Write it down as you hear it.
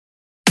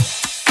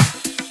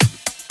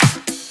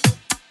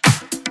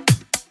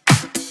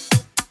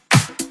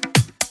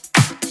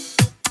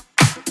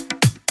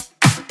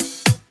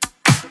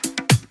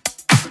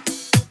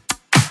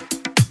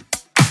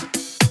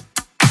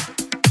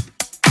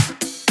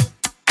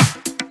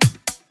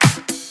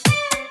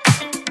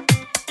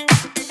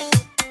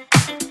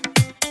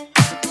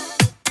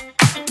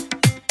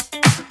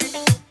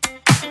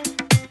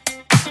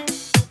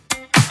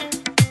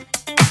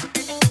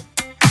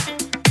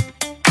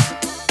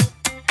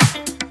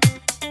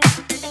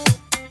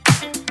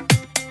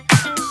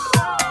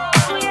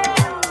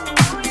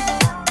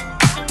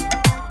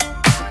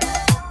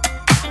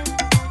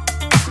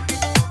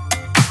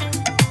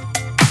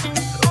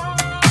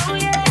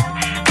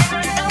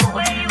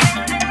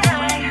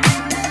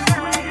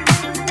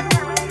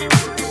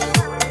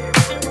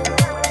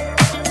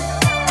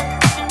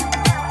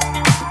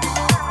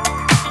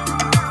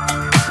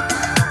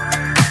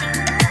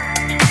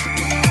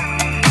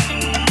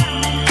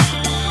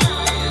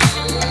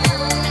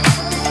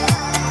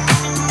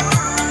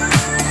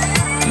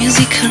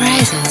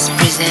Horizons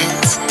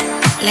presents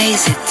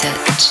Lazy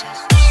Touch.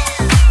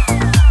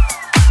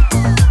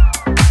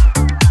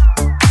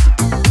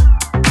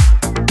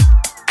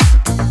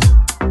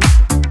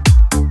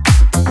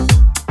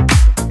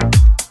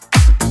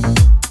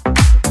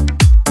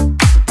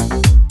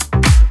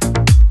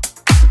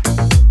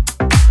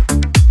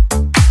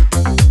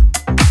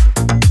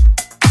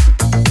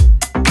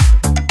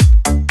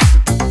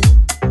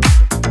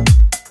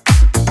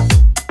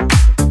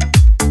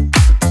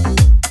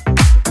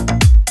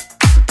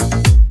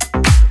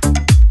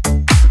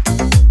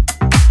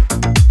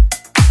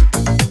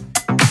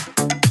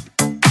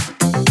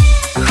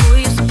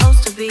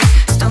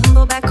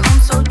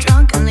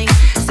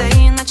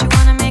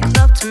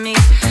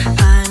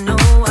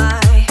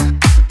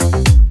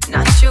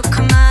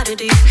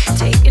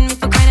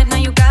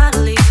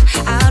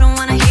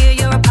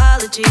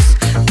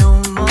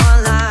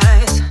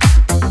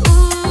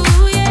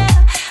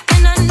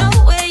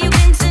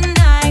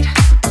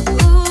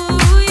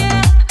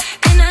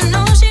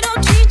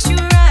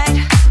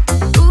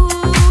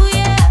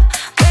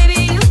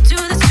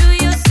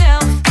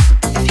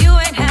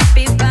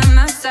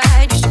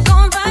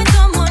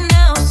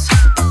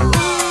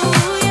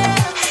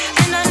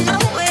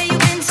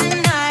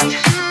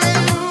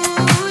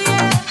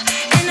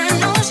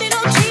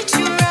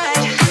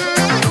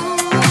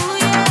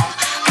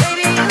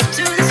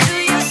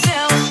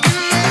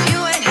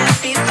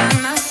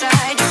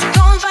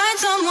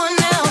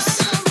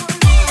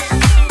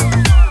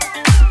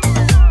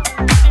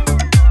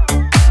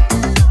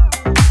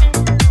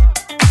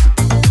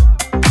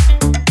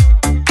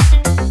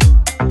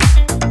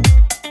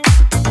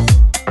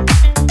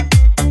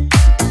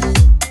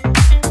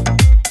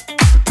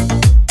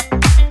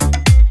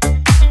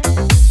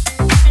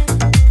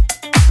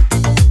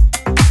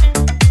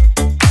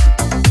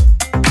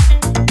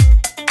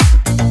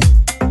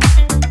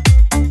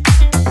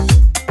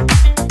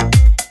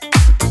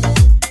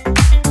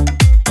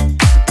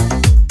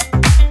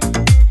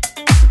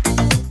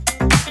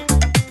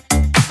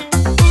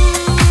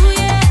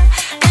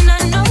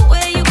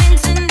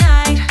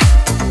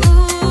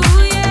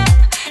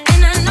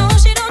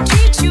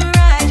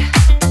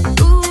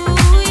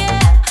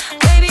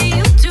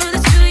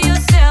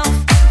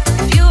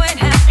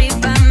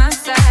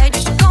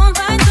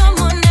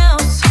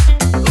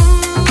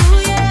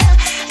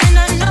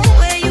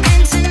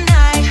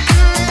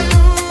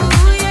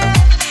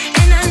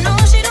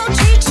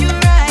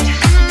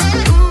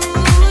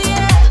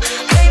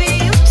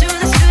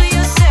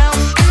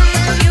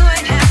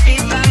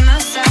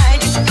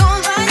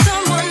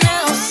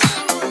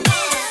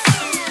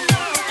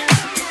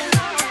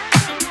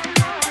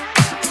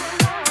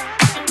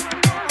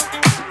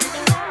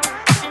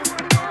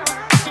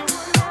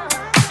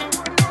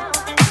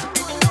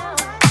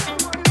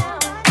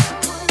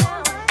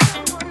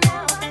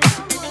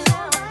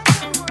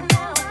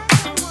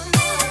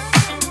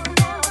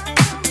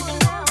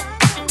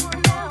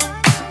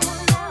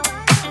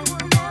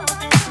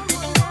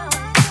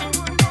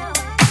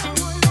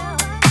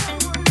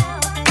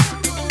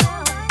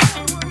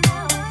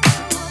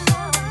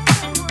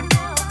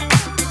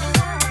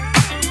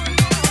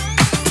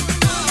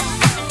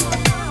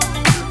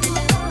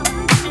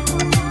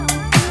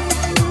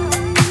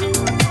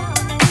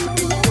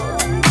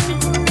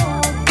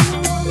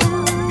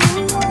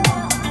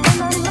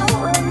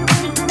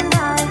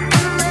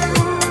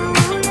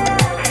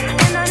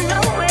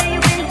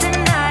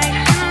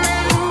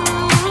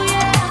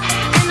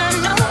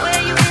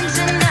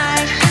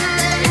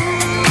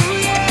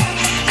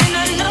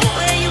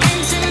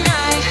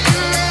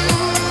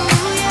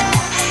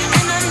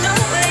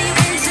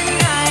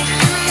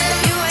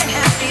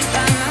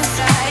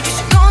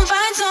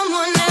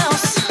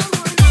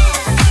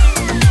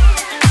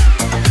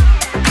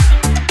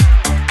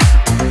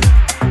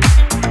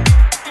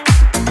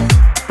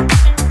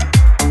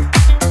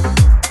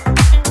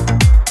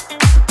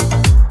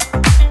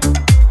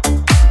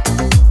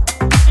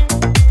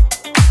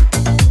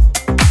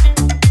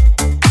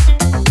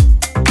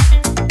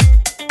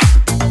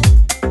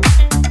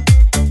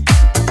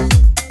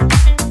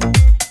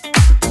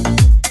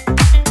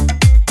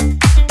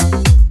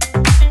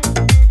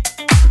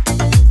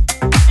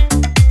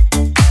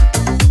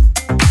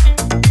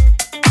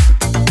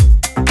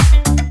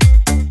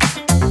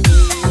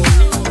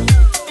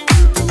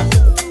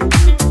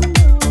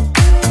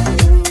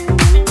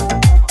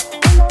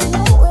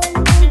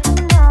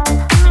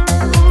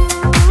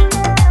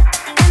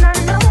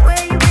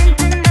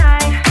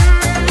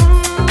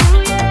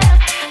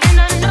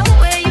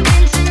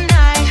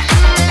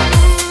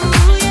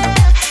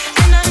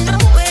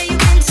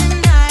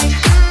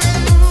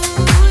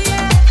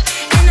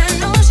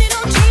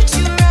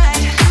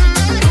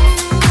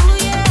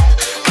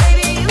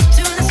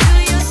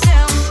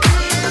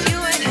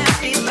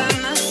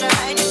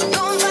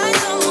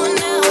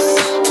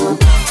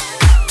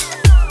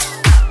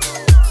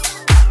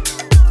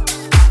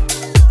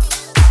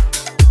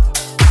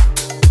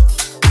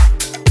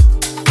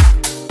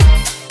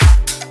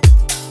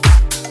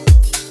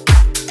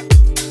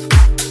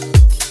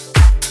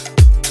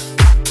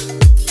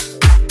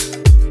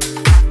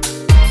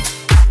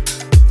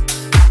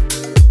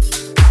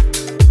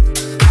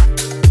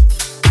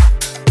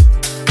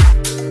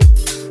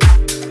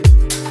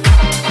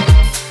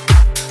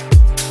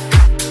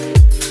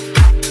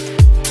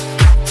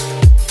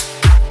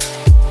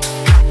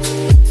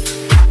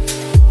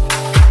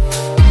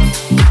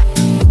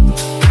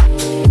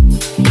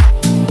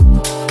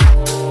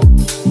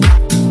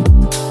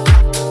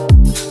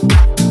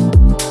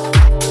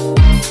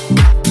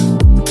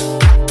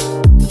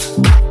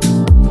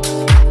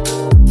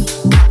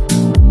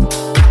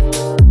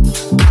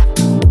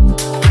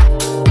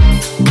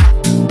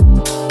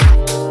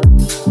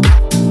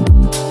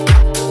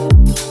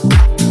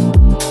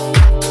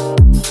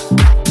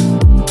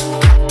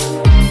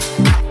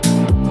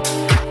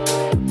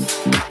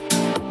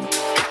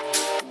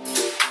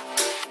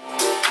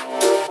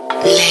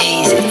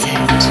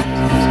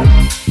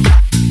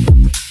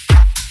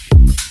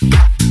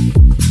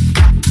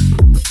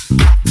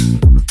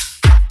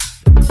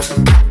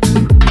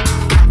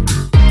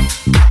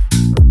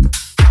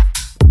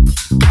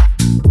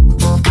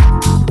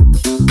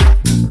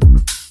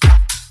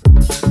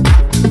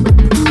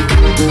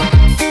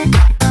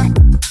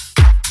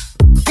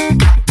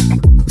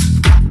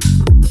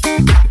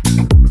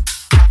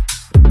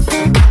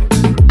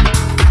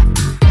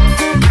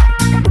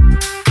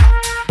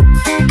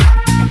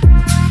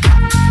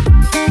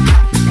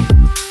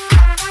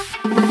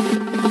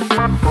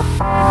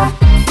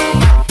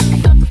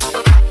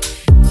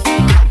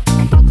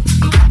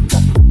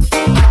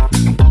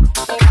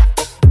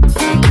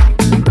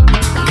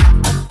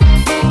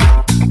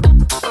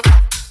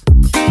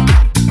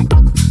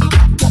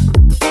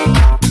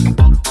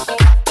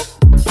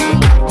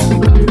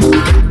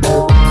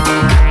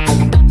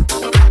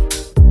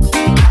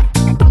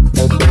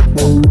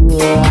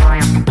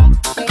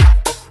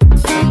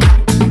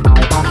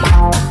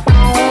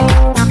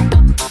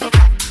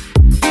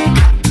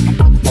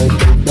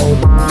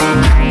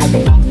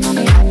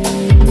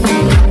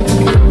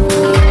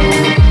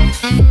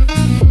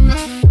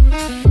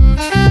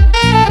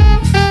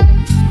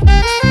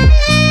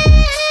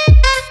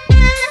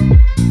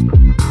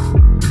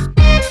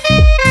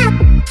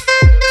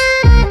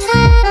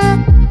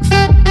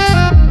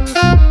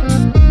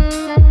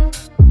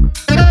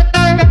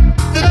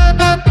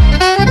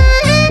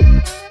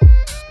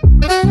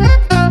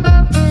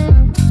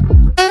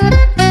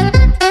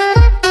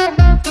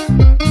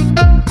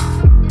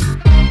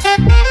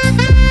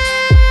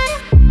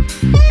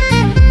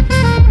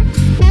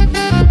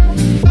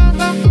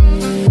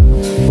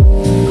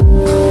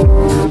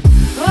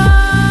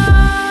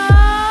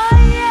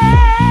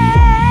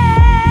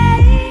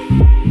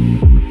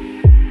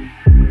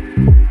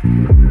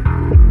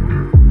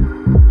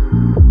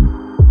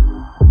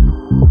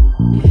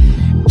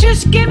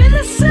 Just give me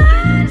the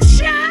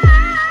sunshine.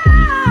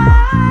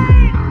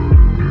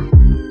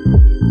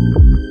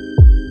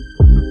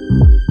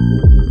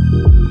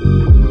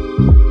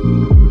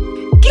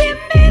 Give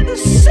me the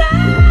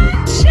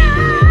sunshine.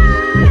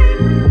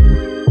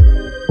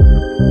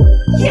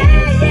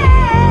 Yeah,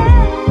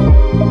 yeah.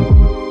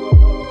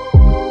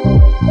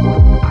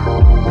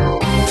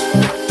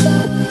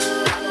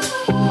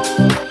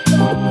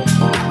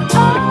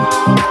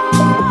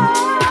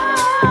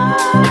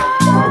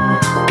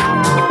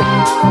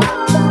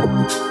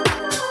 Oh.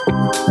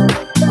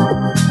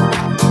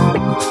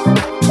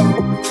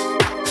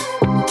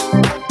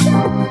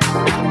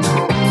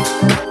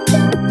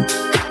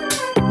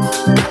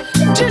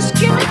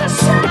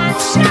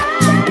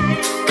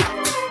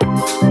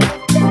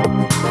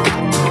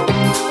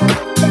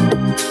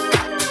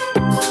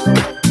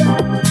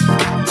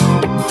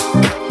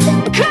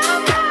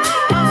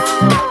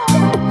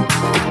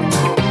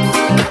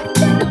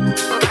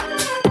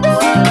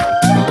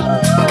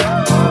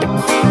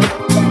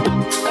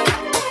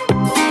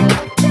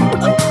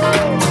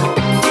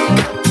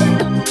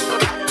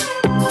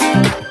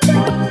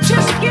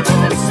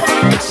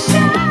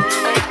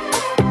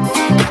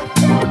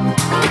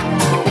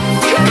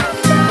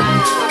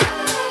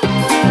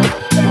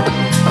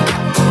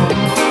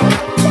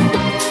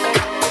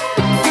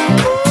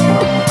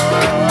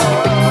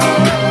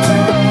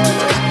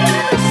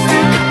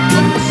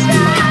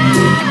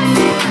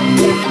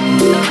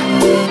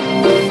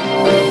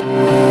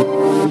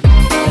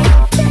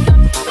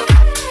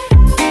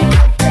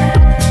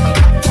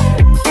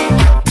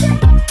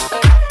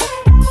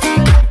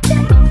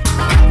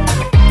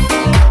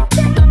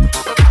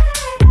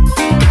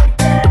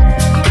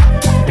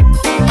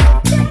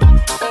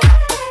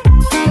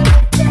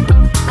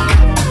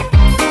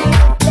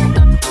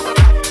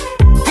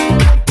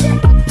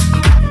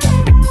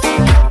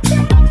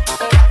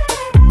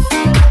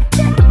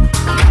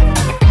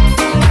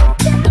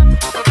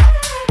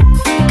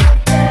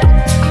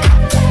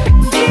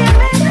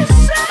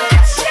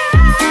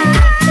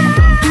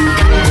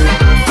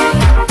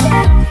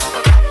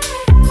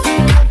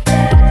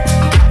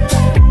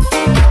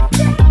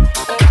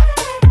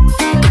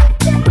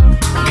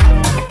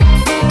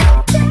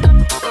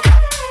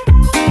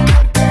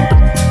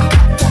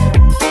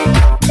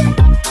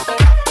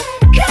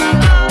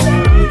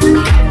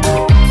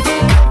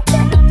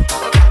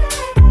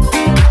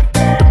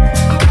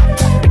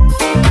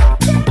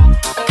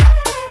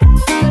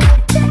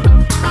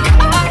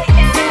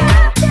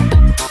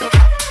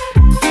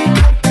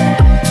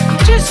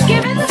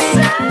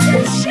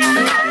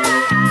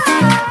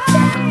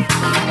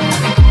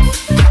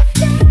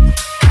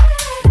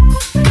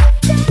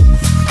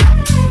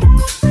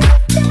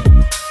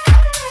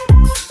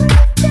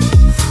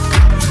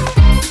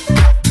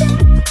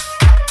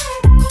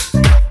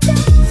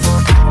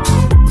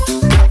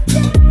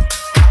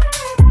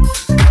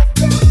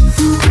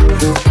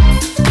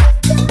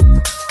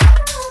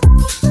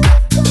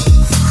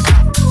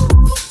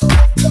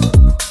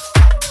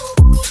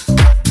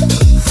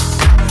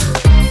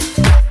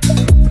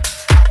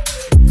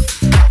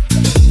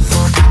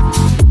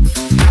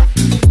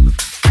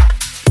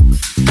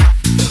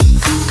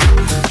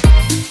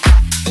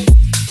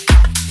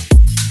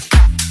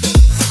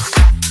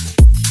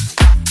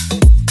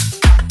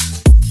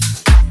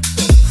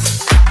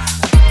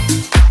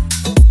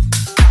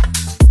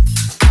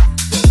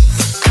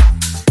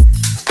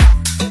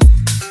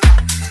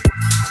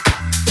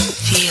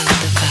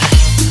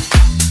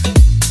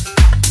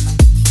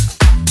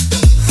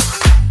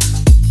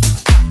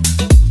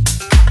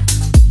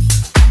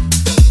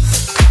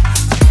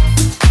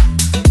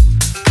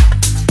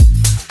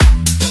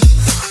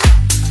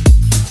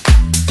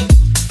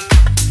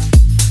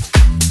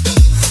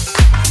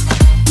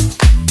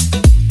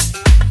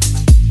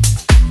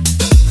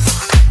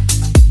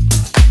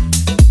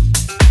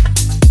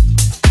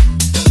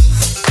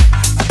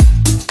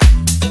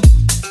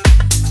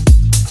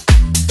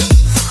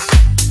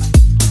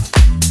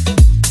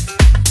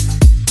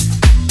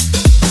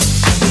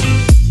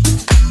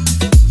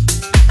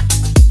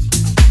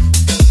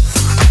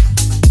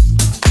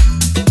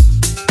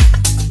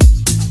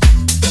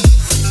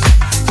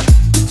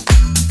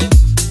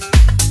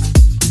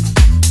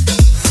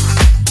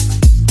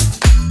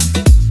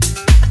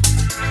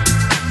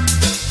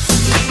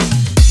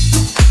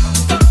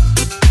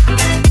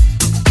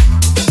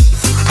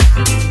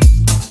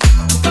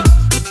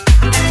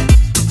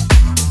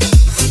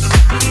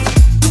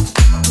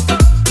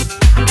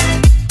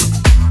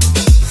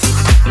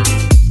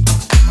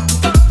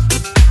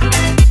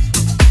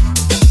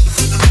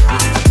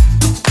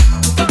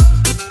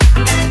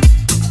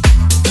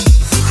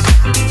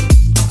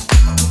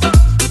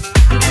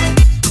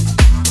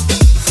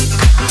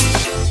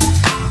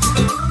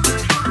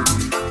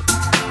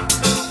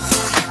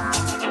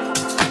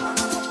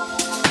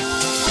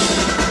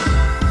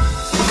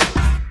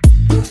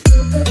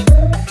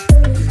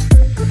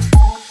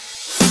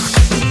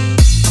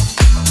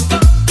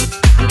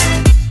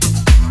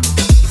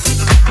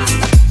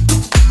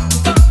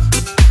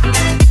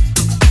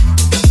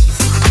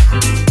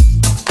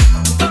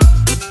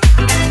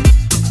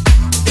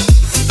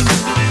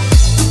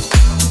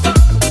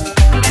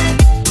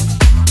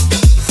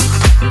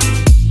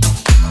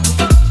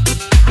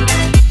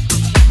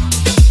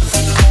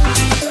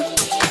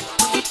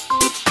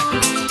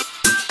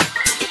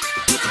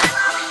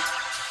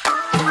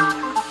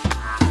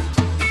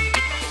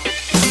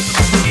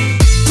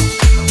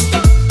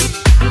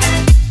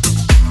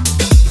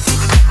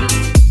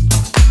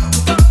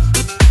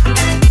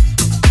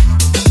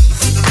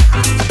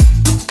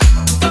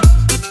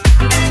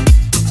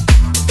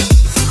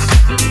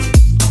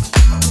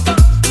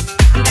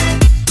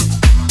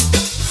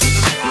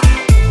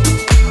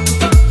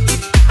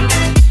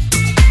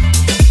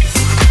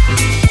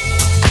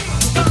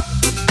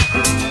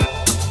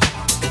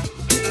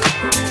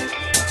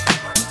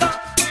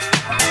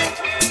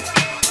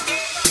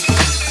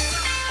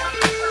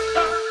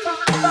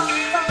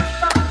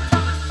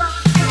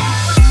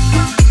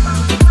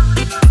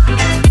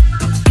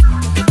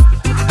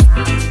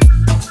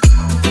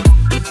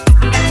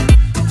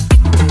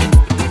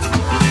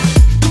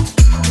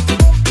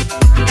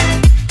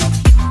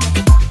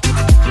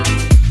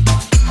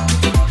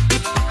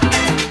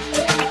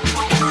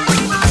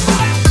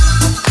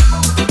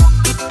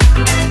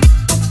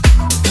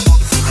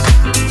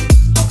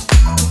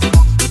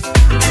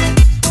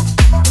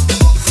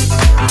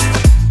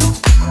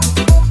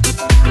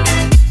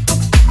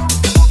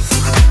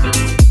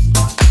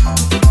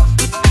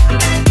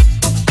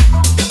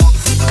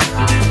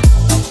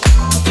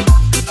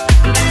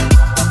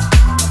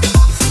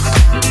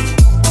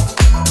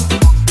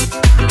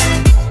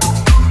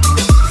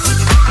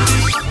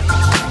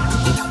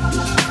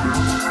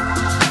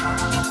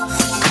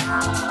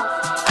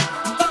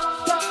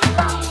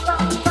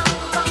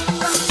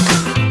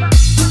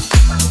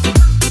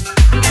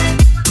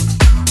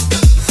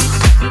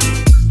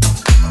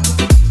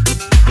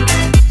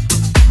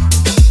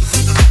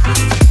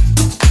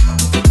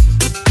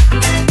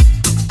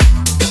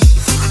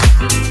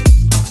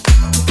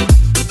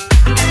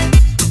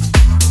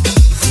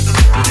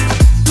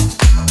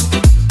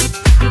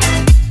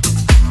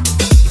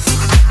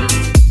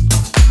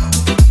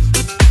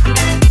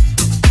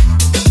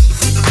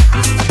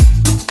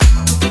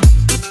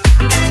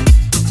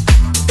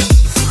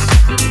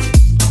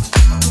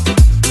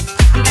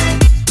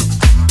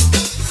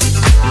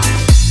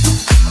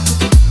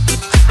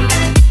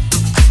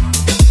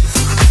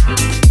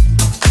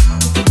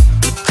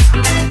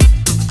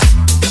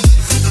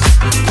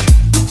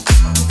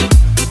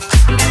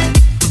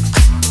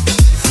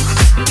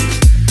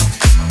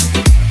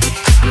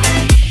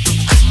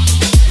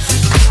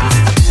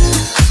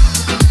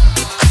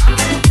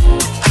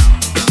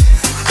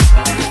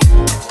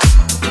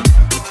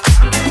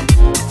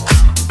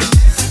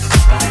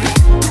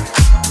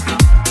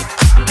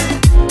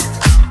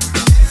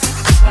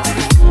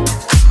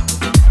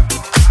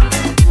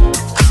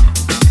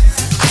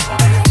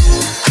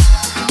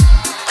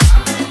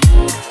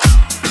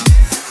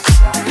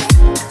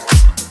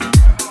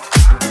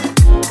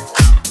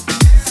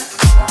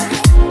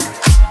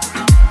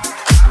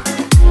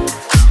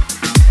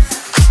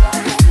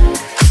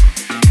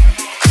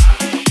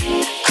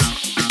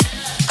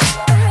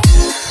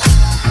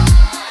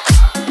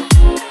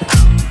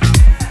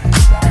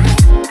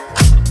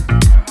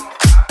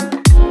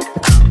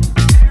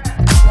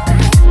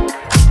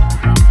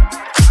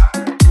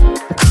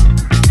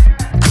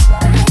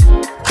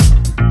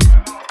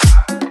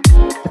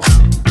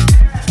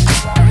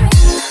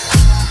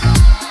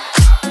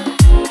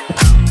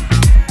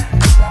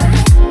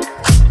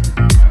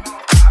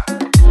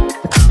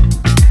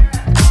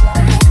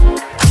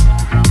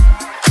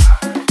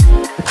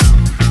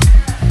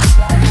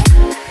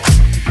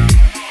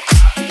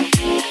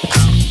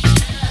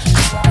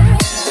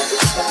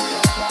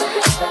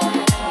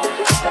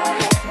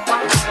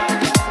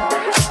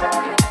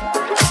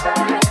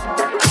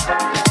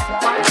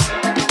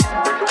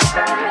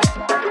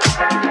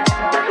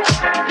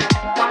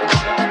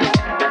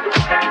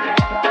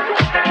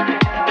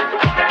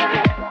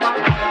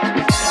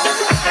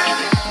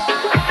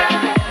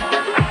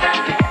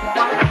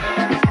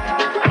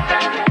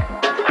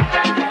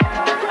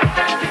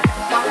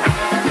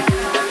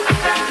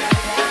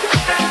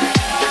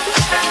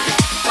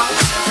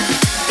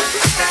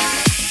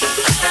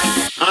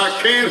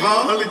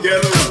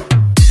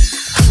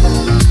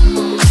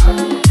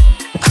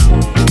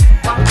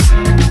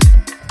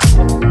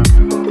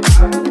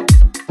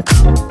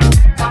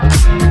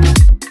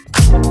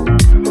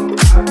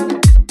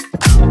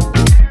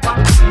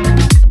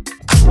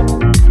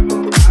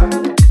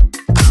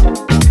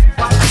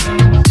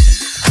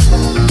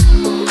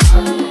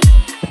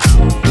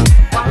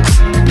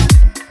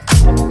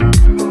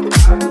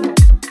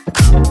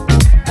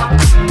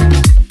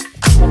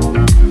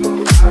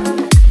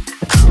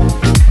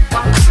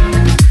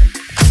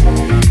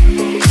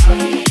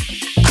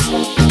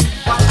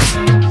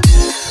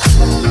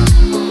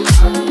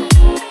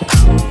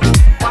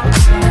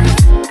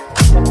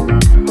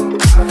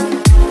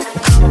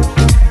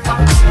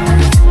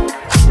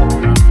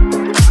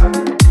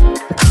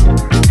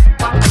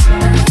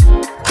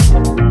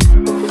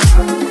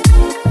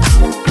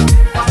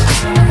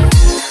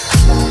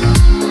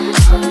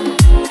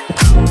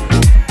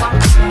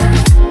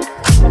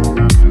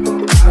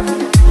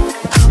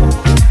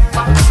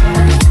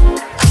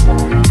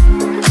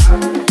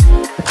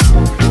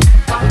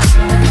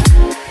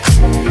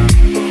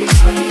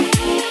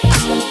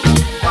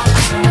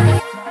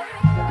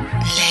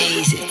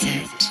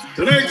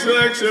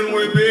 expression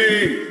would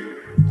be,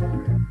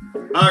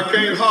 I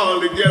can't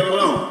hardly get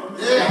along.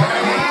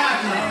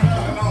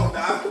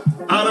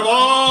 Out of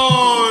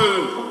all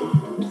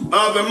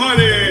of the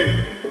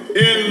money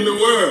in the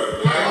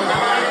world,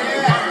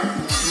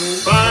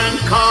 fine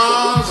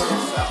cars,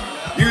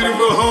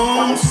 beautiful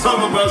homes,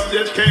 some of us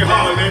just can't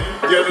hardly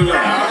get along.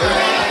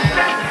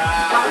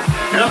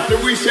 After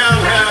we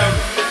shall have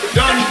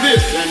done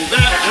this and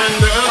that and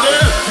the other,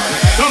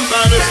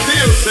 somebody's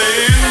still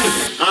saying,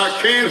 I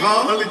can't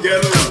hardly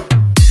get along.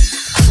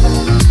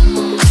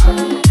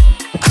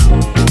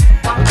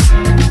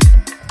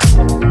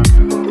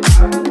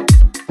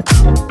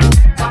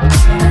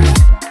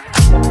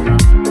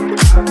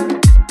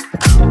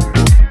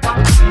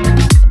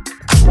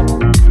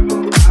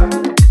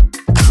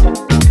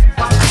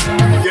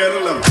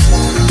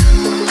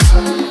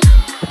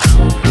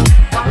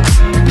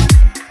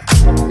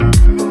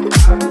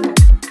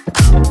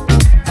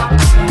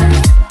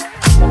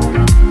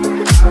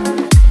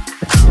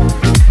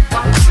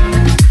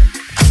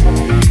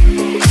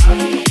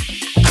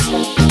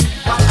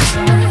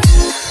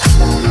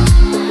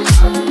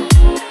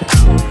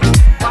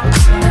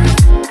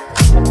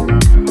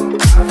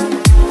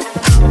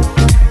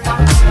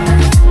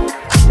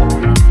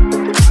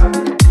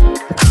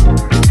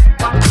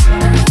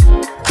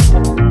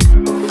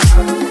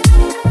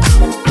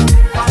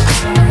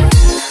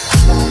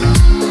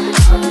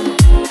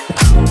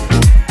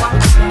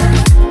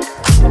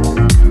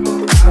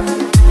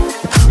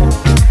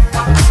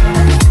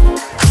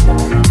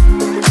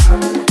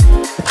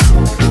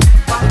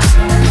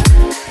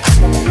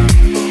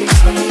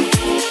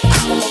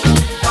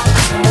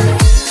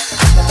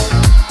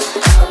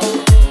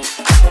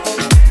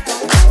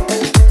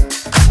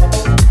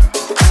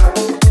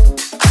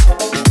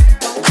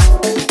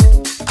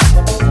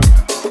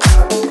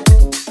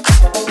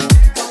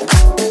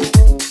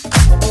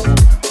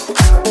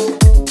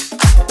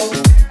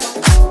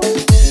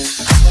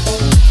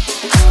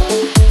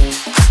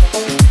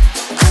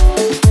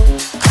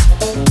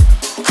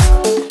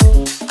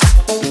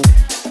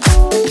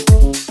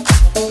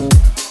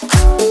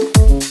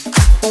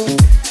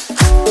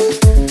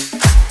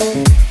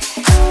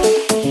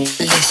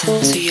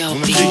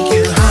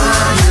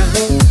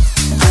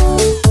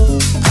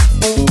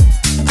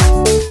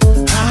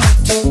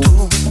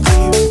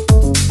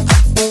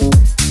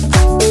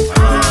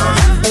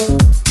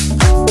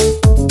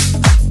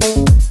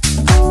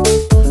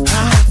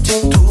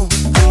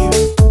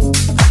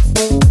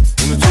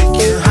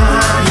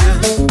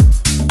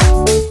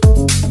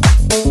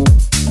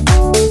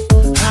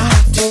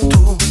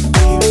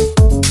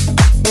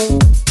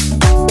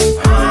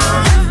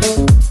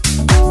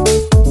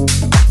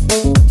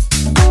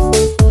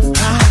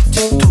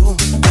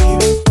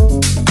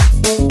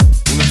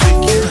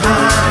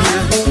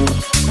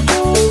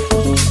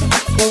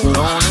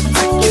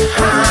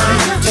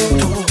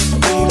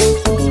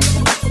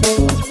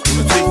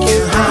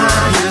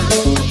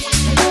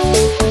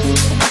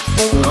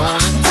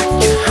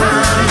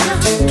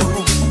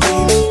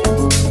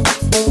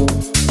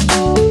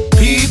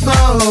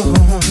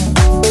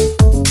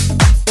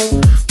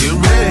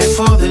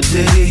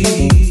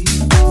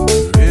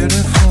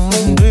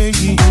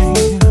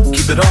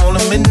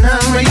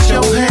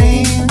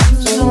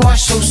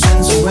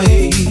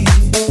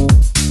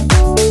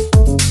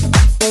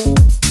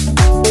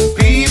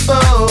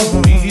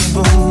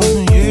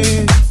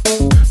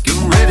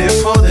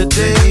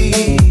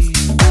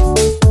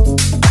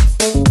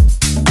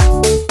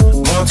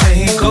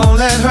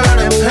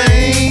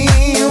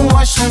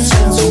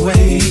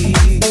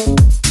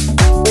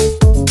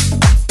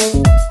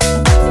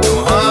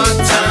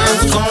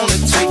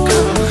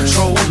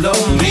 Control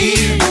of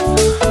me.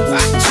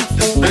 I took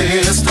the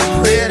best,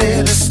 I'm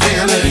ready to stand.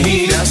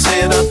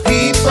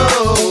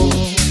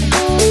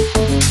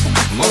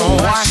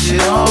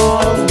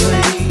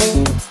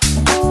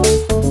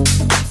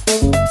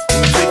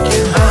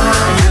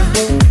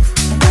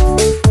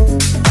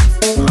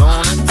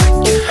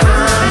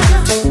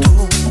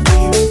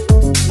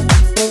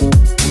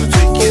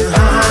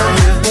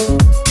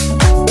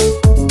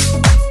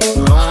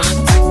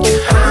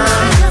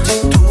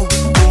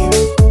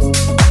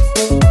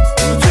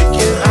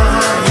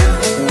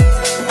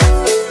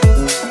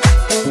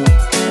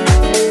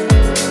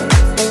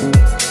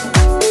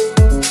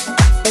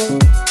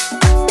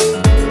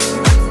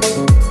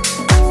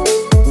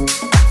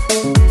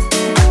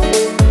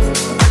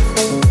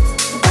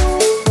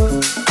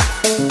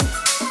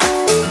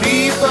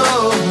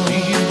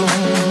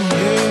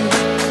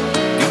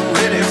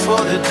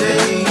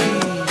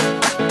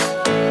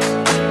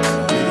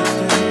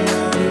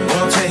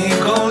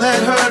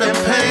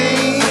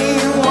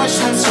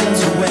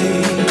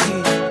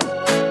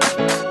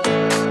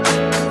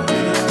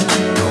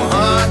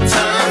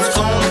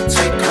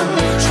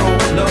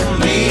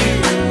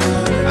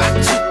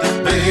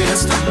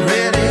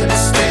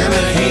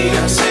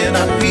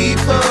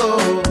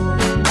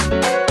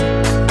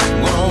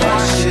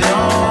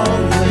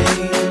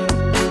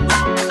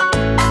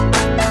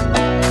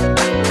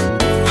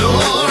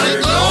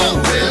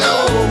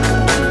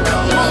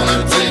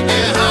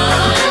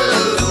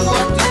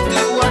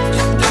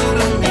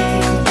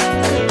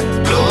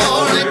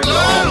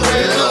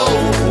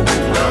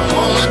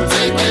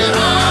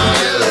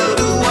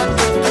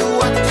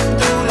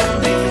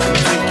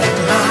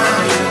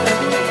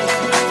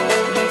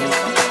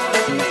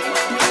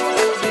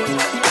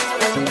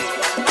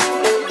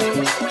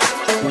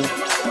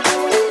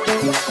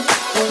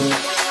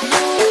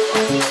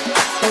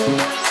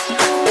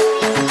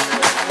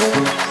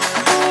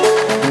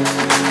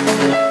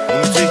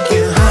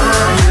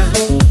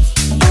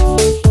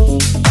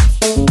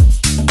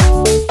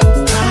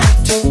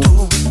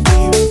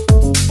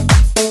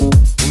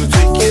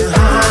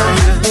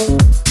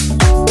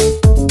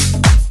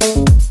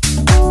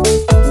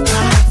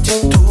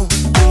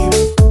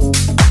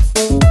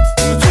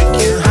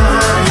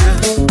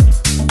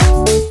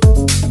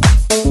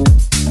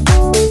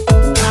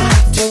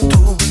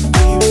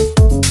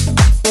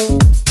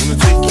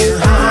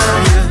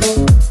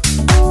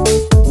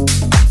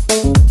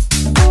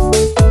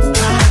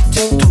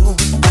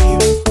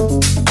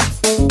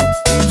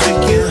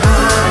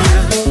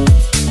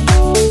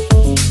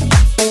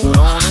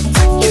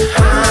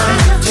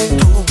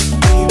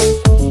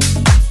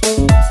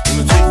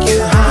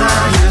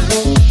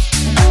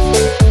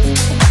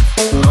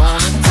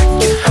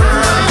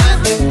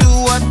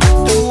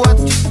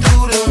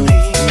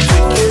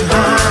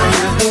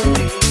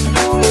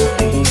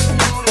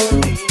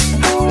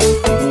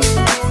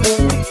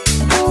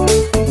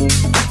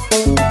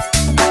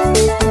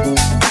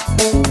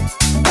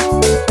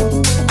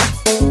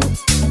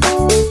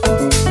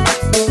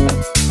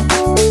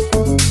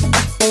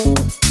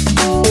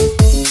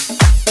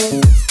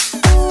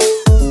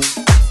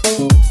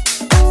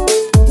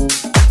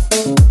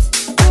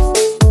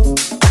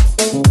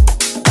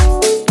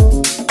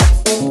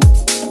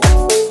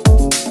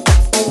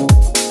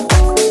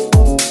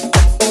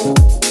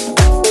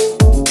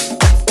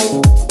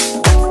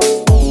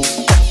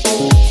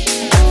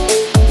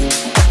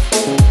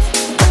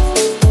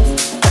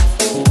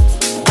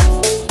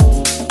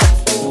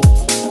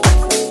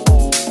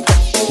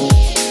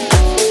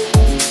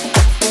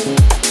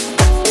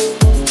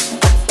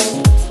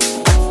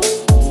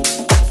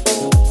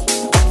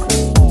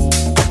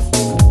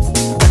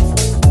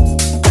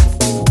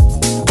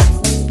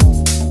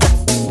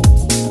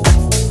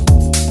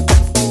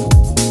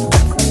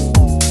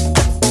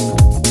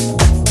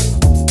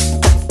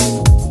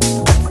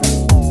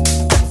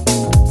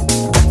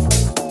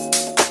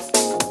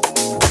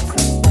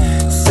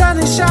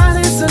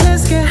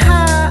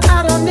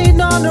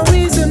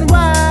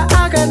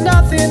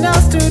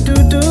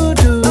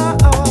 do.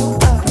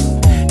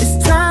 It's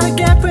time to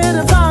get rid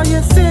of all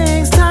your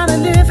things. Time to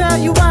live out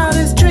your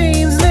wildest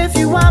dreams. And if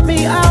you want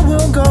me, I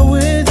will go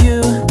with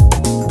you.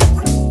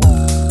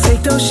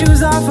 Take those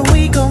shoes off and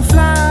we gon'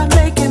 fly.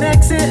 Make an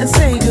exit and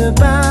say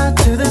goodbye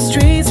to the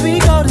streets. We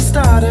go to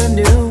start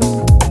anew.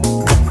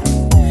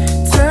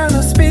 Turn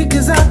those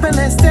speakers up and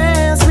let's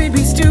dance. We'd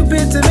be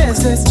stupid to miss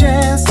this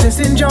chance. Just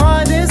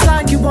enjoy this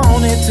like you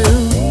wanted to.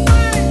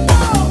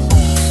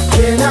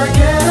 Can I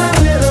get a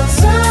little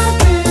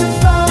something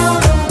for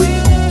the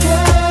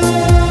weekend?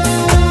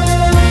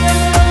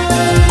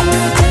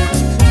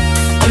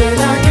 Can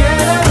I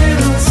get a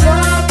little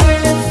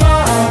something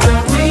for the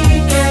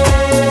weekend?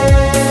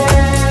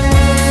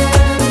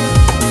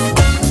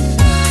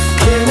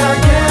 Can I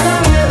get a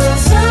little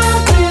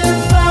something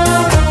for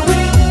the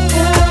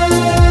weekend?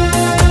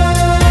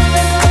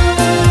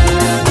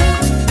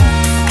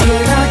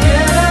 Can I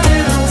get a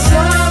little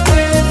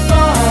something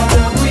for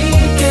the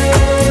weekend?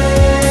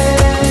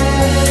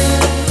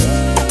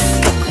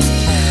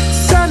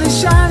 Sun is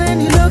shining,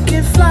 you're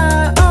looking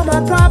fly. All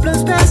my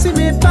problems passing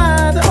me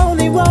by. The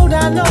only road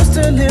I know's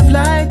to live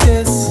like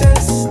this.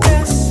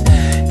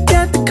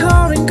 Get the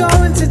car and go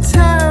into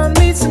town.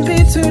 Meet some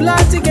peeps who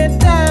like to get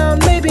down.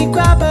 Maybe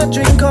grab a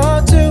drink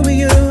or two with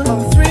you,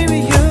 or three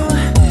with you.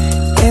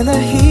 And the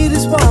heat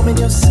is warm in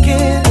your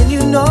skin, and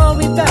you know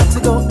we about to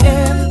go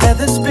in. Let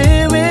the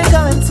spirit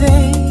go and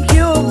take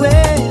you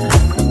away.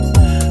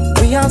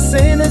 We are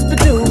sinners, but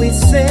do we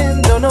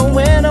sin? Don't know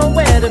when or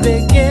where to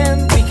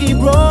begin. We keep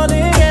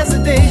rolling as the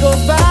day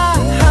goes by.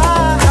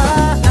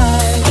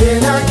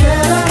 Can I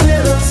get a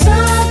little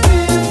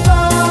something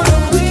for the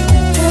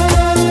weekend?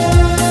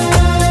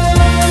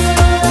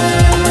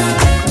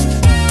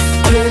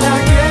 Can I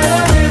get a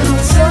little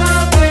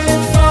something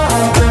for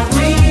the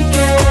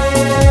weekend?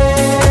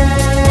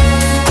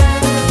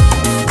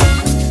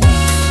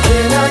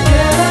 Can I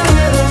get a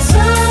little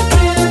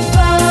something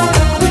for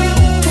the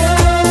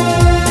weekend?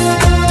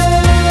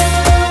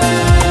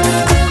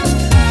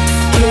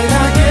 Can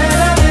I get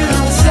a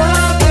little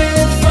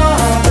something for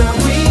the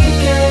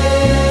weekend?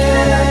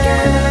 Can I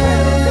get a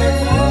little bit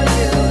for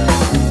you?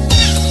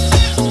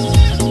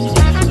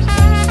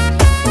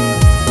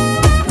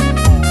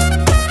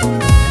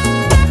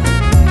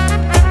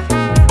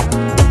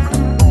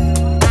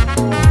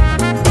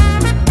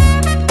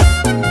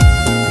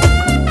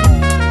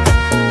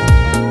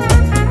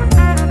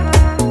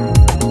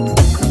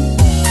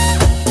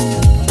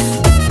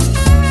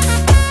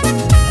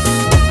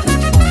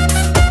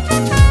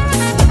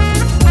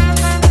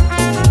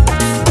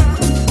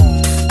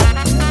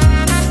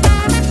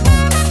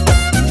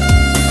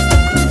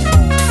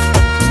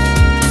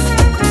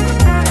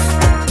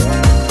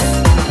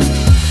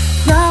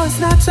 Now it's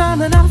night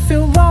time and I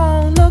feel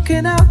wrong.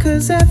 Looking out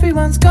cause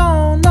everyone's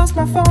gone. Lost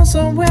my phone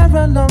somewhere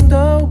along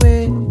the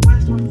way.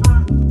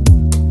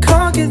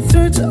 Can't get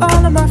through to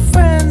all of my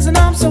friends, and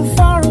I'm so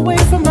far away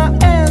from my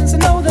ends. I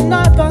know the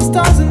night bus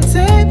doesn't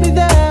take me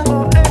there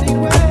or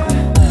anywhere.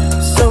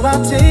 So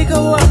I'll take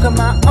a walk on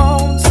my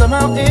own,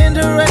 somehow in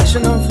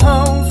direction of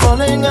home.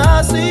 Falling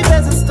asleep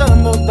as I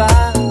stumble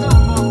by.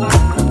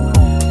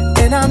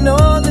 And I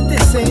know that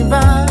this ain't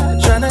right.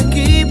 Trying to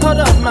keep hold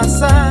of my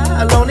side.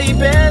 A lonely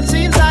bed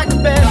seems like a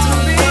bed to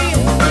me.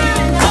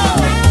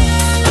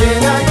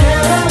 Can I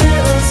get a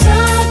little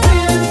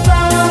something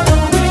for the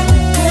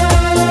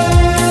weekend?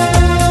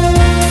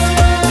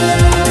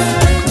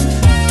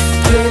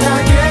 Can I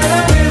get a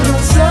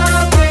little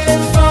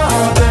something for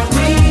the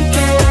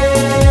weekend?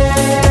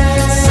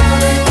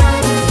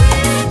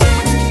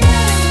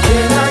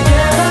 Can I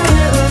get a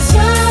little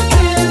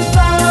something for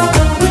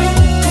the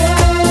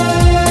weekend?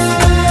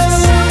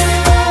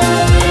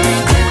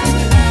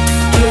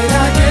 Can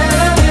I get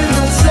a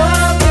little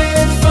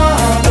something for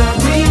the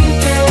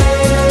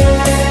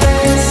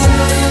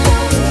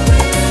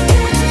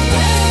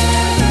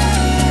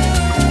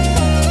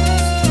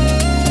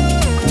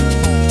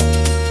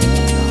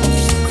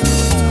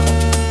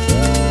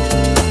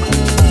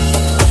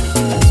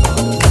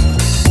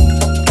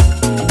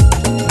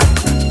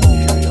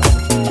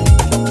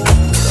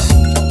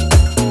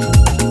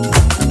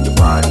The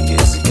body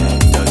is a game,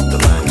 duck the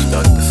lane,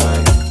 duck the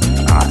fame.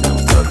 I am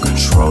the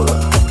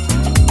controller.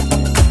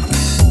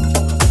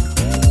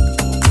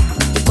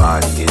 The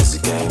body is a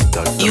game,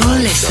 duck the You're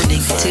lane, listening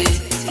duck the to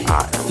fame. I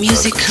am the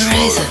Music controller.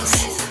 Horizons,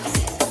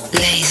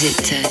 Lazy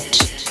Touch.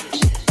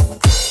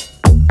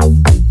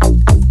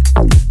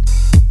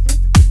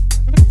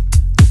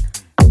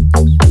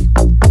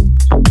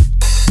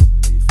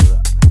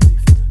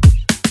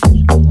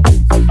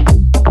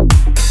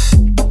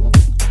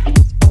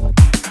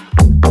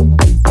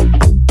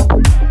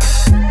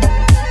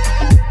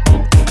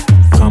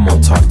 Come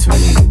on, talk to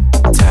me.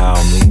 Tell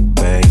me,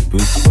 baby,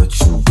 what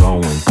you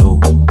going through.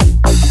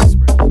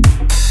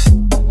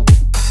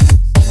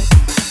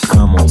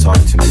 Come on, talk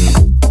to me.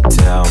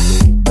 Tell me,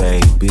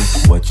 baby,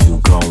 what you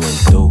going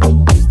through.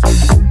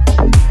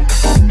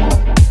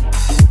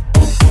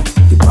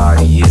 Your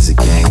body is a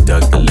game,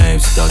 duck the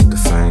lames, duck the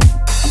fame.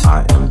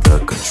 I am the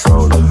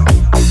controller.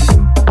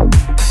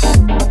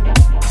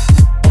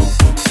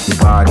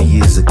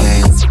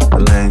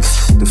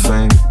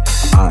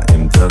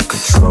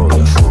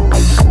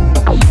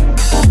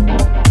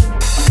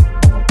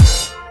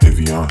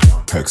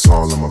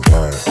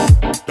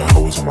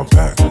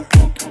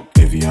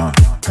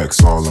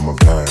 Hex all in my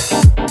bag,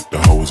 the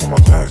hoes in my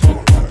bag.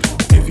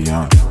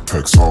 Avion,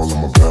 Hex all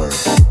in my bag,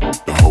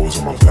 the hoes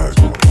in my bag.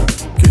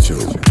 Get your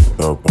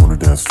up on the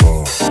dance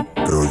floor,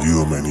 girl,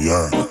 you a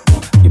maniac.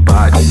 Your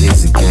body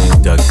is a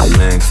game, duck the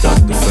length, duck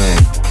the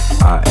fame.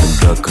 I am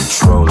the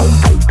controller.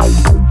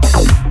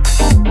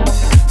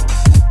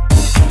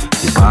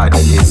 Your body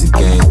is a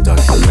game,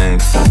 duck the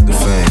length, duck the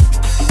fame.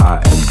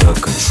 I am the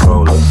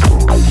controller.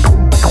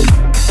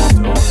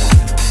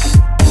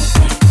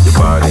 Your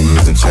body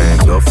isn't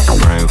chained, off the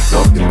brain,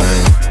 off the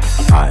main.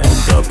 I am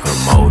the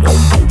promoter.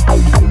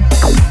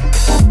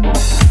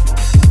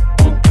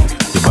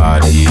 Your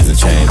body isn't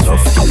chained,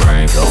 off the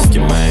brain, off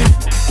your main.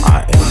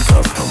 I am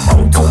the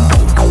promoter.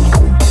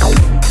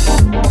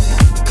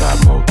 Got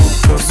more,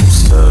 throw some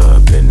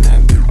sub in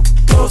that beat.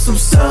 Throw some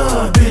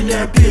sub in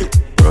that beat.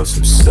 Throw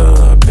some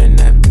sub in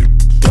that beat.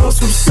 Throw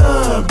some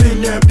sub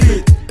in that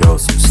beat. Throw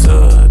some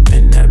sub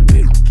in that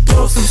beat.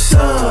 Throw some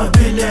sub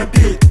in that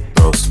beat.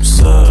 Throw some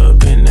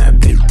sub in that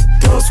beat.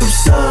 Throw some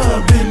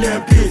sub in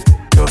that beat.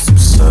 Throw some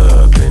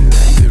sub in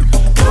that beat.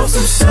 Throw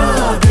some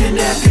sub in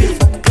that beat.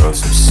 Throw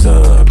some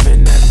sub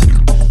in that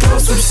beat.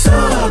 Throw some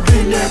sub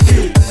in that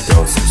beat.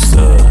 Throw some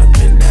sub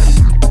in that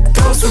beat.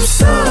 Throw some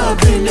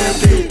sub in that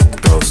beat.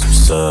 Throw some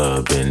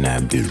sub in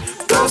that beat.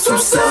 Throw some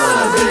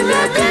sub in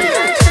that beat.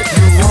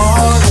 You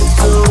wanna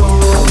go?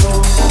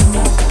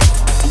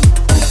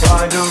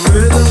 Find a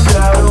rhythm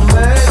that'll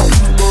make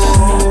you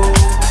move.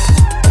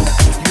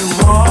 You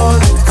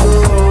wanna go?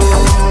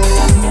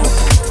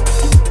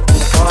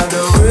 Find a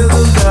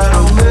rhythm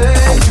that'll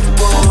make you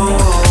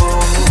move.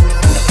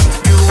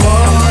 You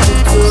wanna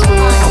go?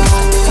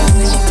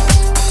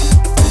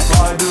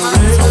 Find a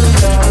rhythm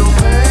that'll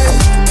make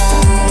you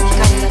move.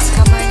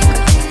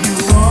 You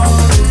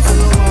wanna go?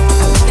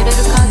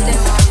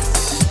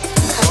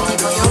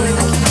 Find a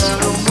rhythm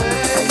that'll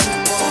make you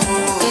move.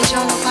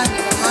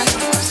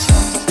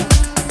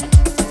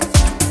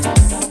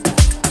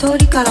 通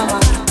りからは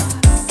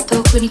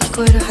遠くに聞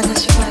こえる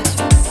話し声、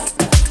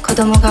子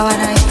供が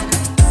笑い、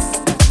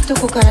ど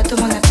こからと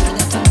もなく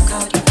港の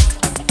香り。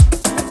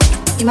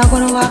今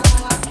頃は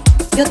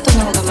ヨット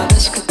の方が眩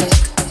しくて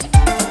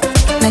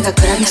目が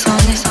くらみそう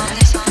ね。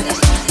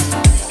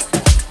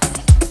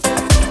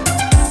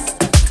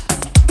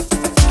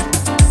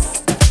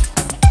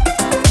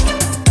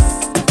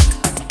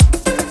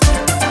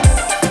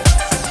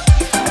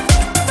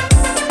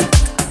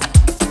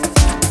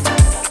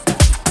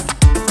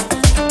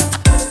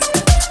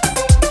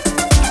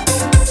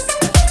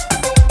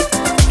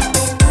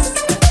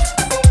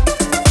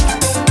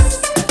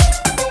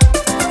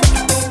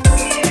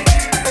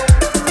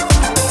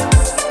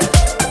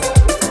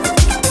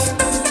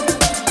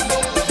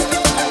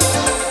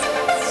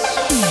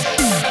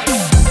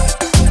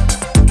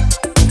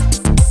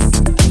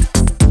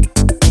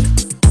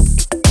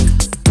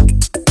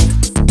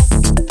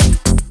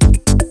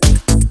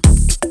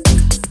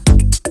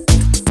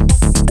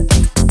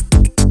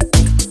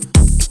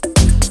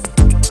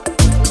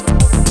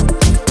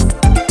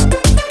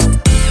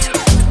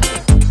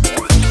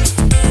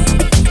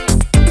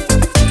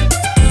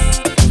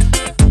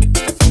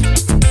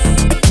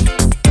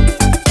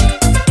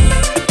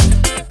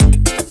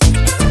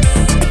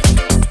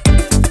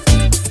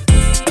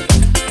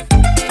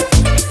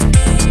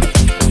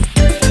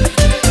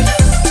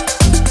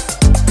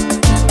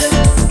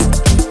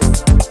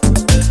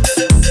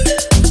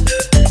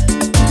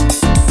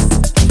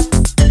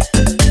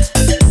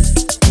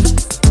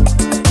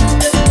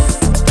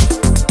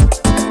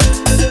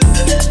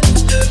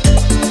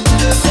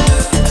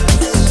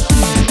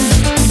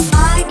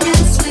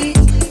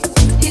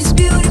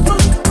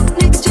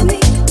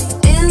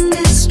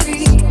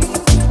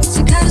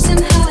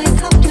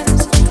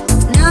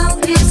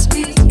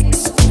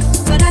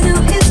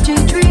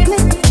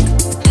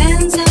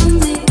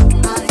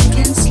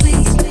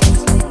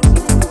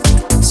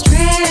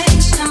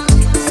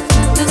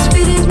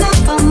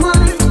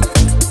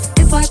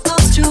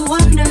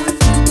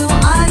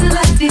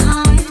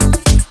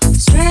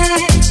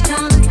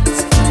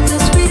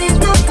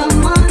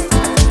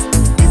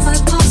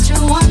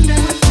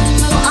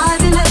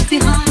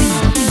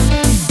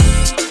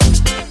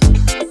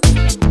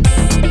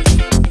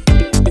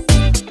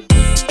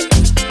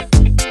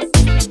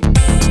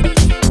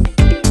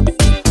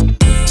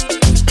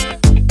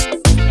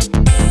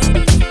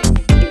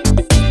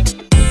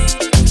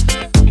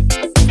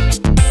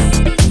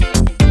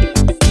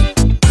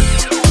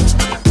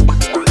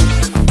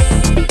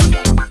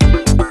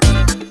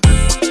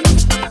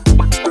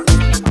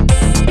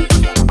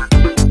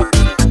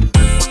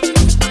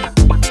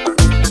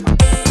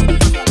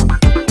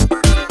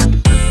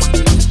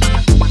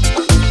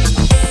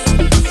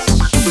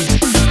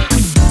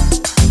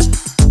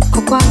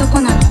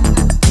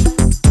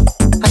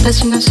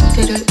私の知っ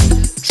てる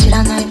知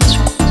らない場所、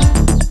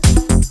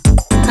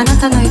あな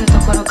たのいると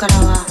ころから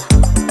は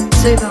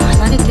随分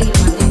離れている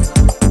わね。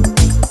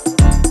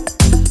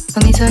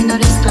海沿いの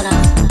レストラン、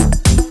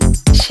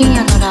深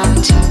夜のラウン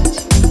ジ、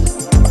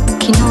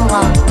昨日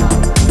は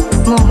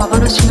もう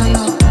幻のよ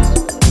う。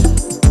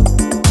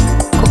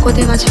ここ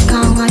では時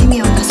間は意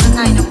味をなさ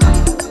ないのか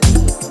も。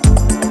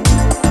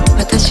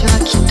私は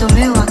きっと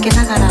目を開け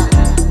ながら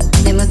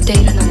眠って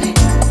いるのね。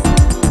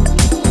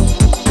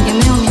夢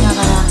を見な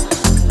がら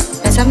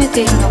目覚め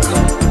ているのか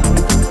も。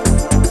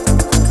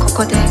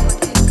ここで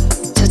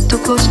ずっと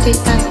こうしてい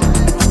たい。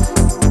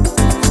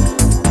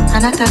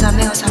あなたが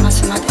目を覚ま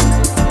すまで。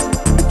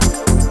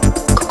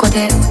ここ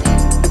で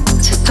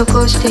ずっとこ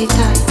うしていたい。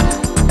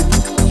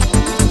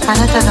あ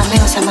なたが目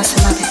を覚ま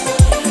すまで。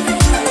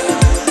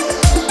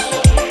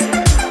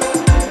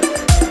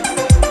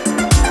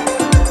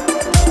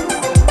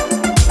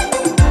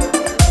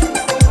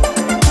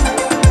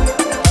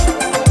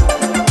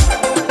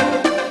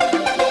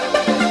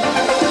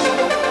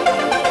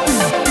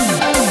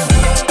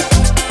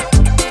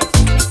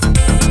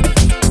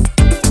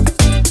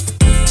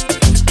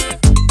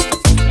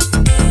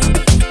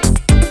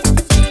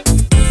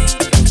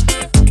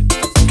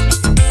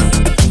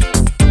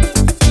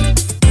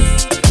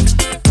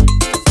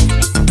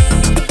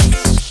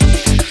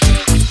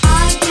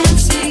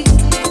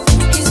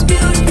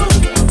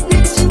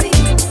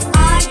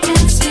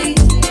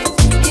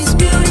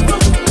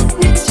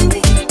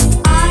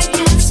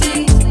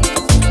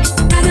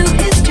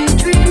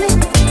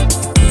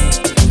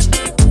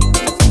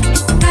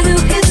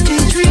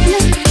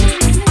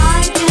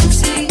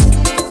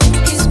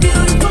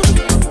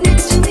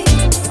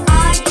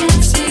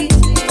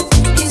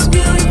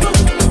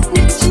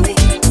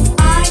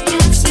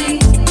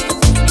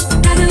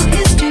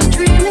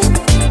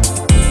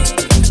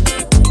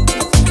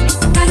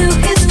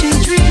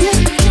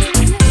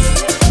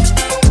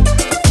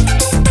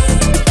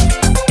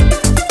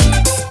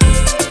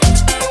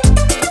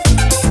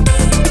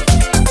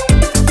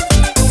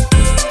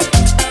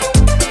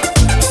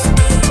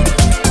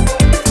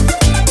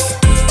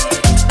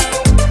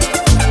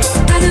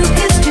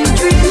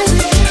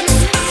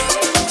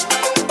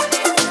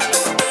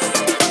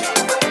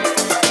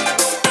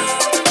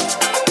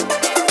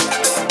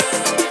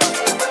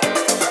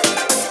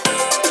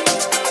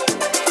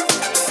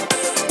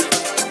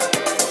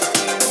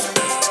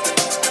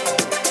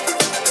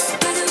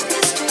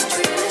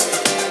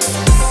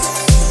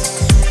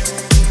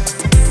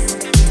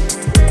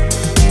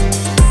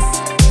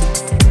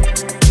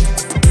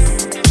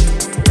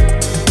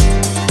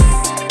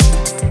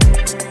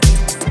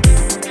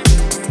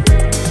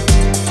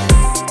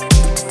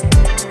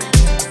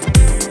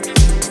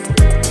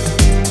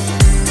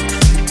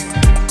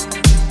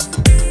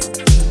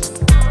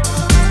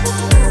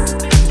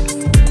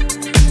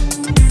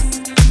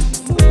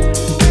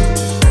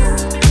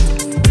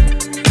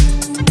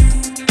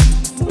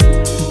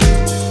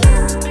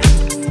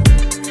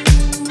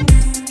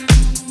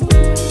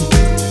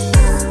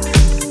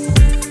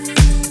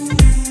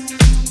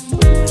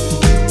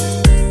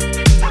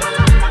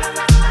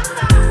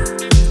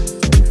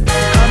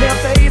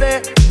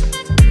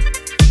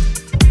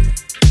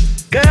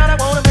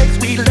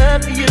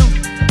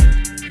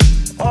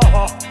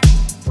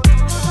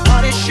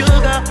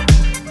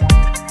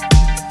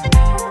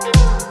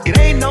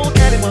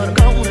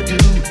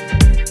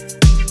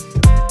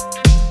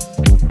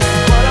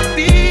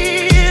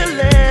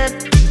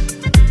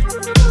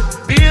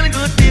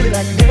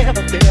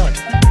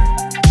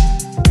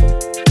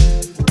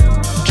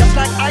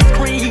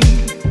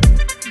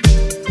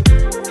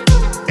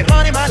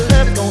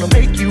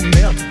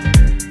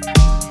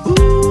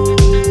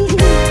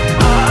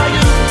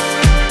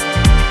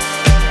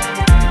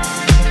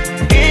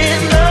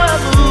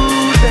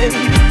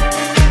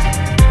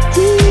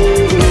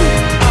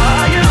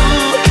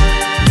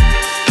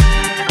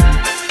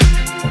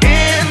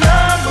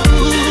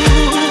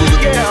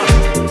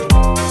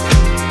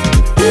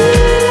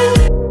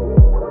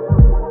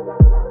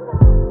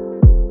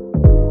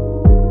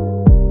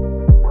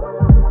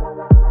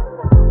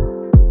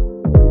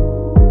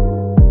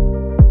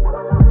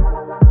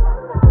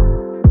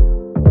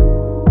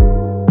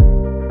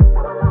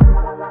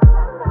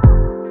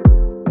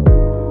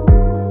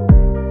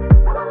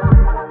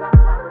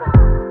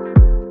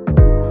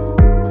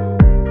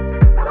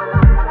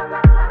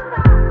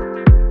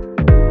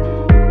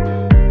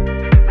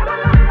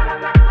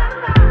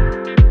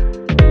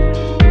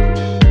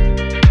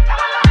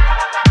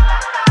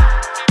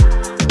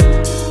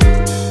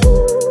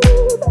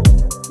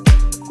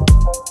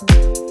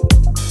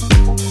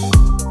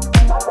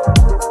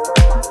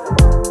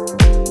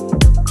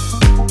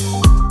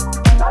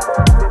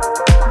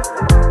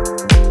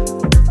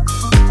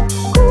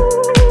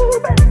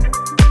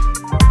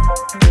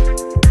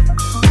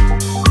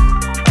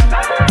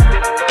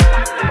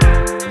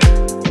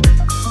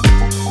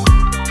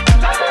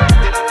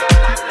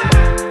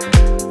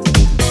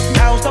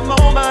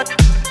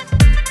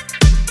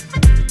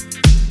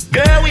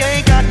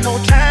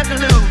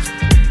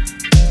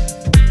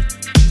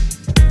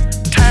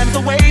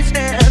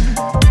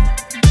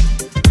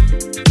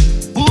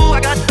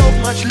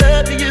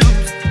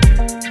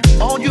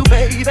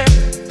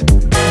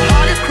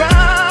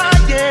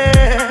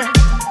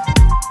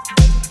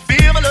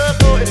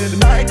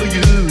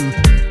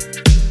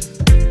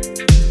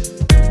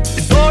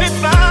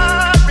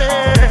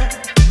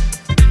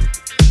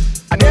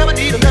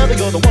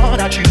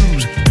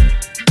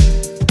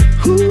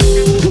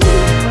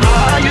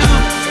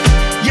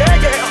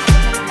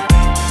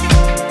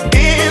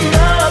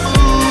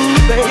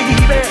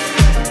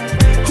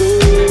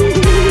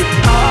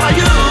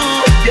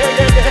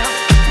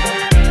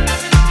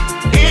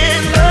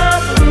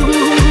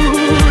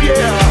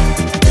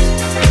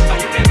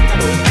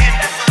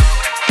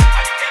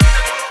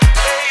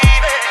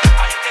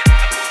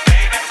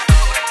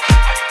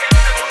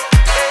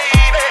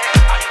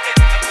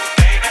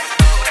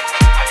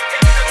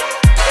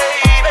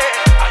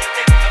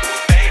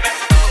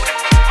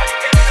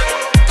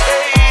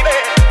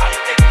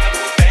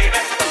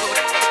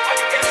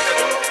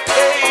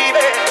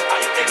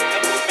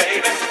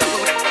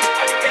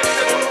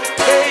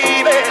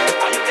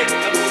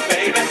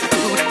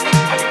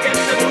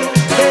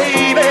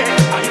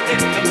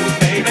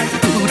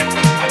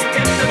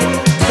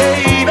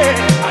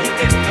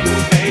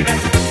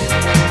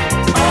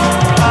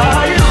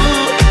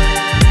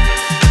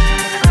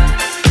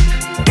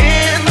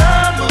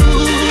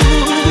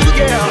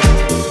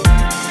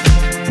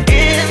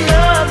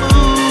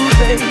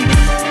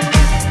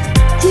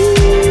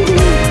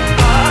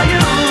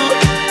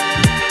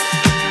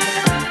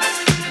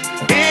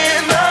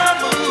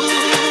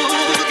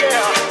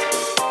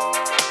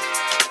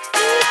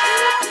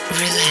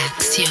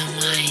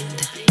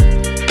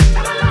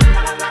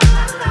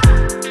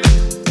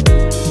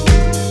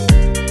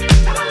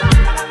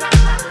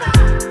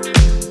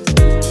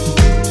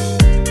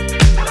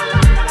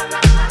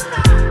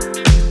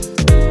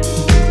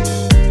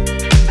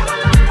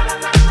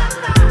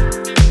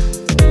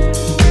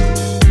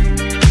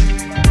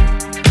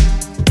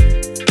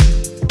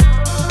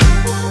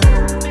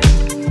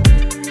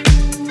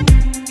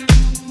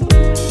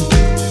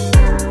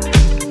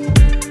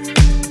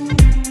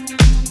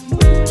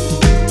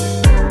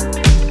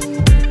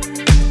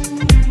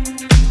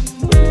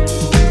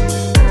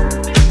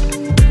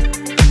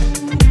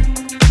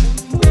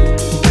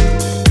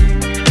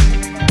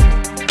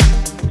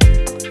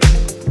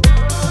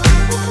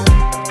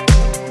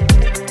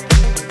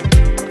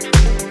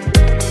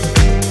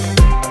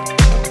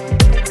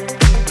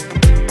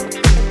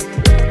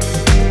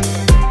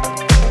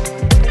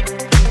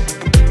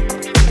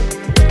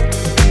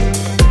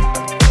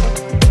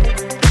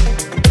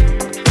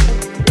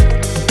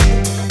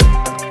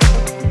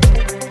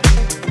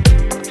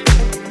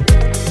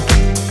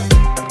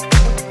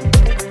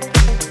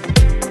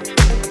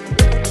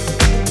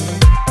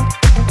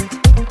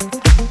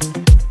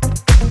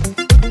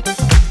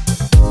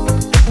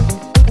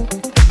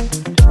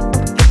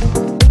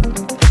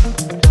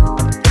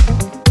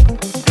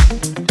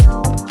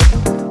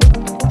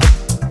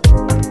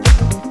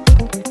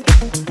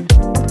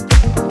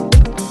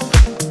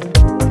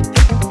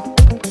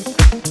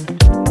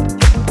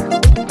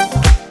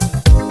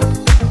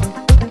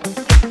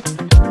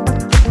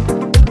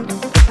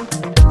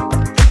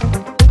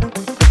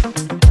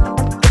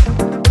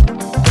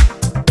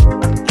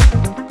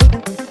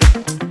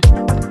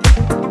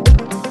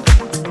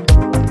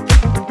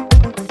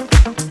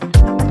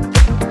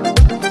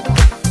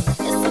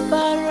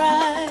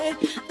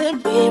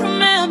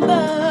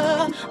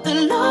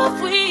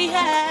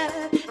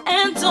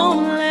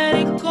don't let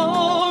it go,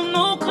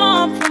 no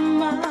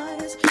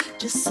compromise,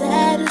 just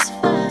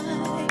satisfy.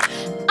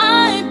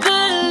 I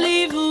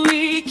believe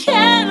we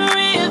can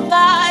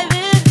revive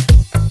it.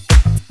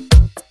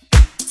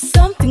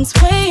 Something's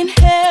weighing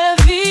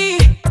heavy,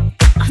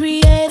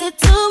 created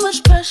too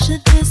much pressure,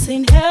 this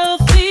ain't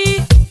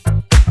healthy.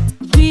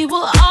 We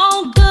were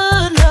all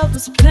good, love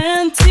was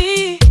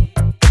plenty.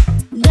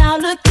 Now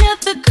look at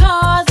the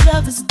cards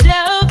love has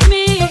dealt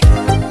me.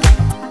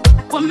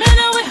 One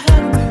minute we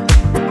hurt,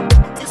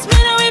 next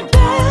minute we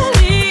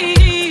barely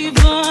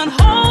even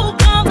hold.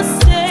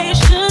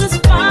 Conversation is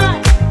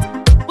fine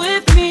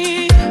with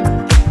me.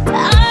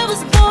 I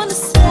was born a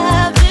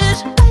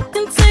savage, I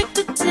can take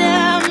the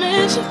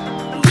damage.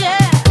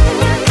 Yeah.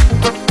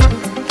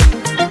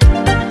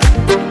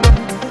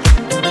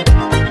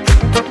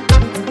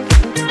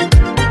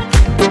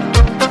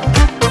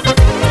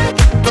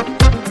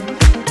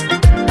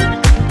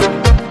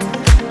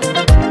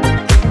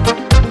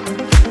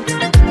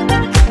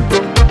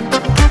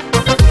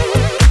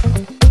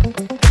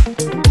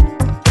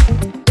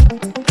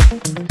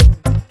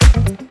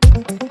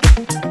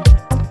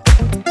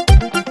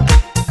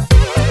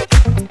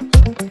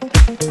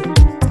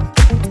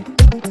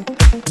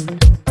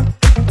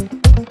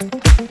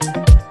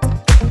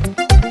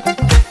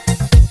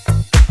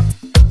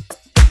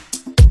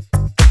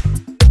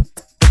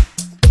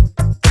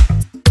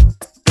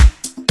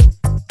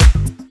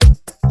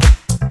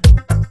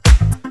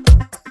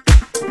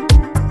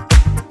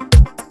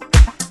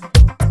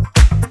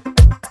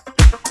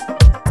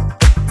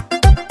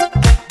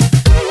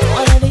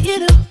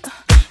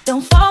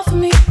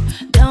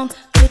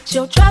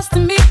 Your trust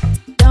in me,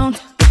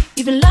 don't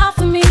even lie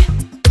for me.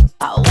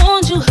 I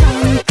warned you,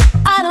 honey,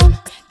 I don't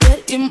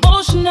get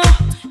emotional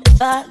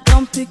if I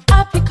don't pick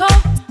up your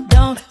call.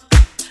 Don't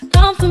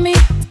come for me,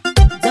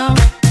 don't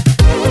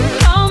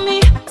call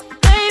me,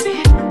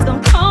 baby.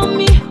 Don't call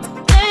me,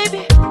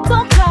 baby.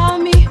 Don't call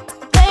me,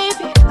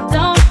 baby.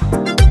 Don't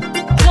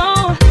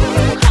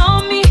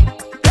call me,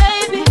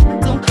 baby.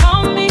 Don't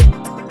call me,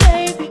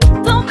 baby.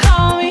 Don't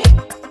call me,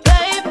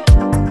 baby.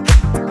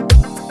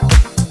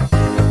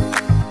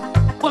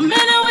 One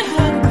minute we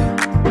hurt,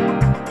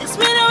 next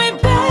minute we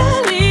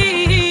barely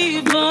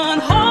even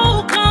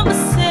hold.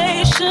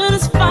 Conversation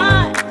is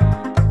fine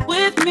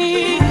with me.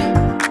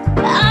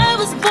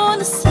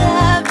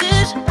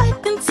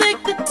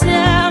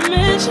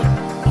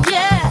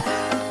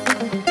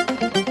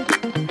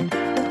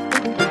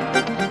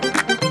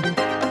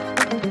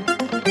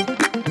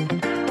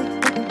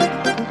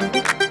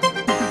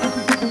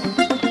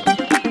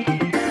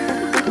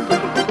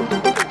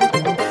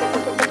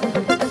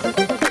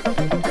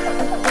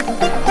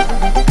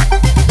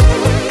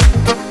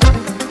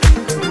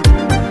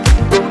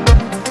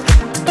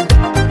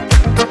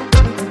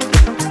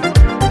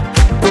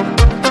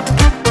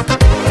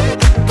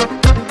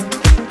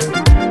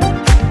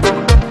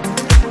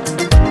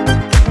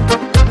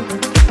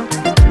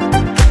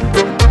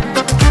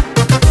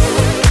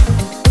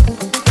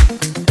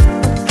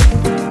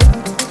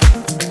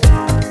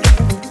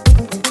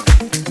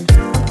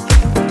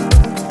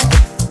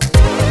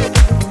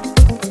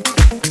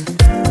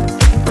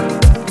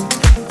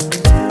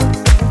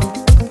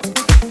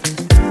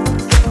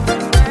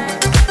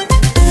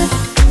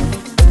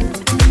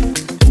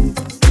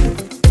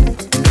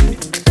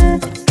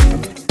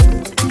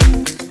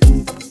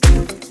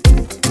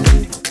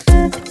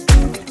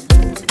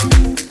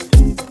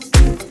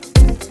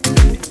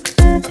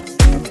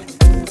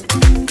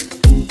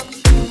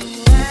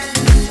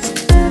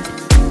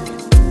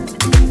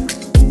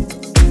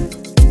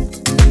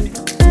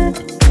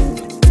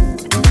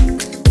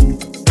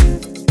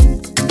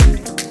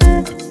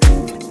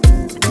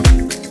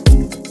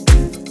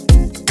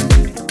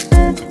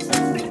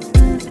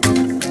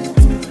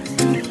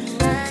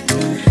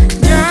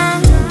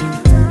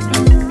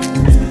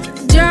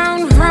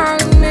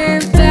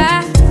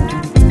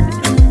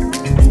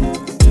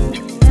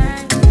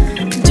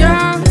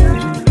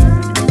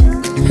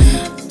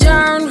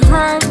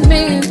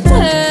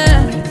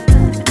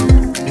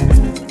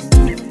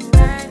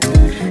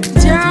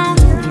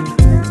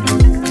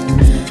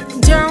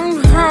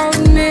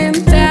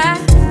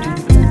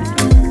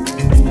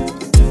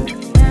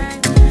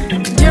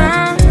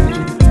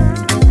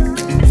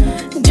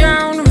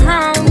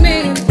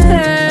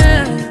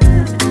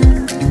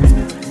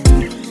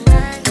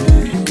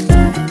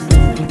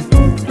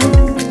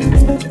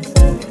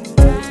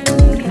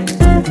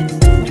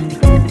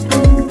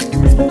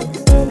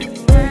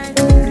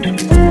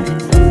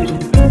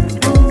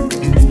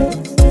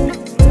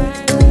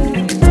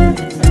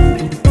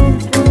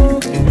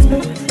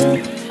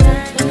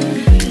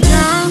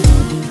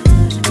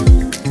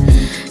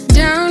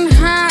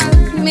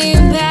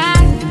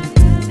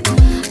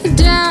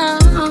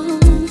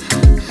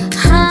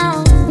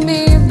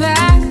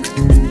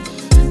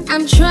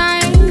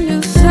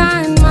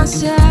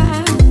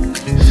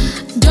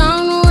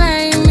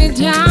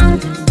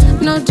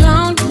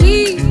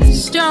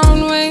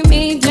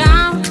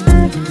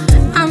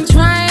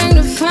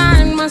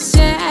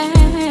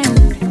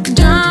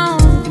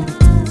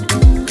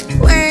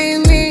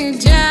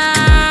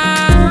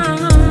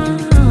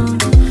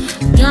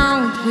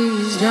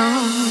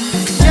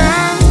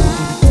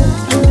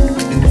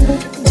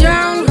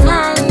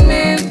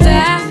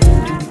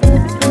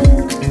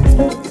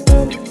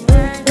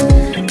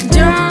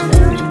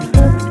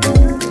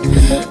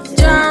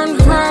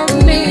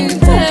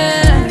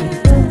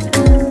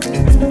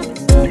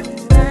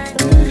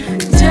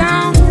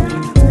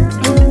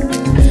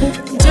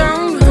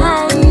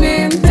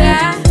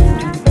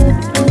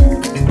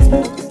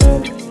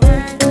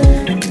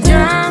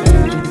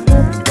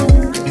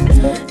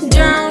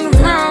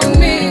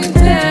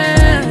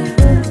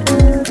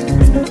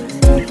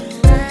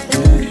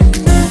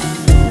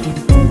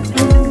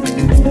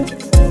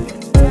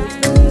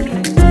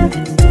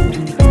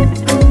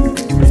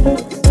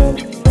 Don't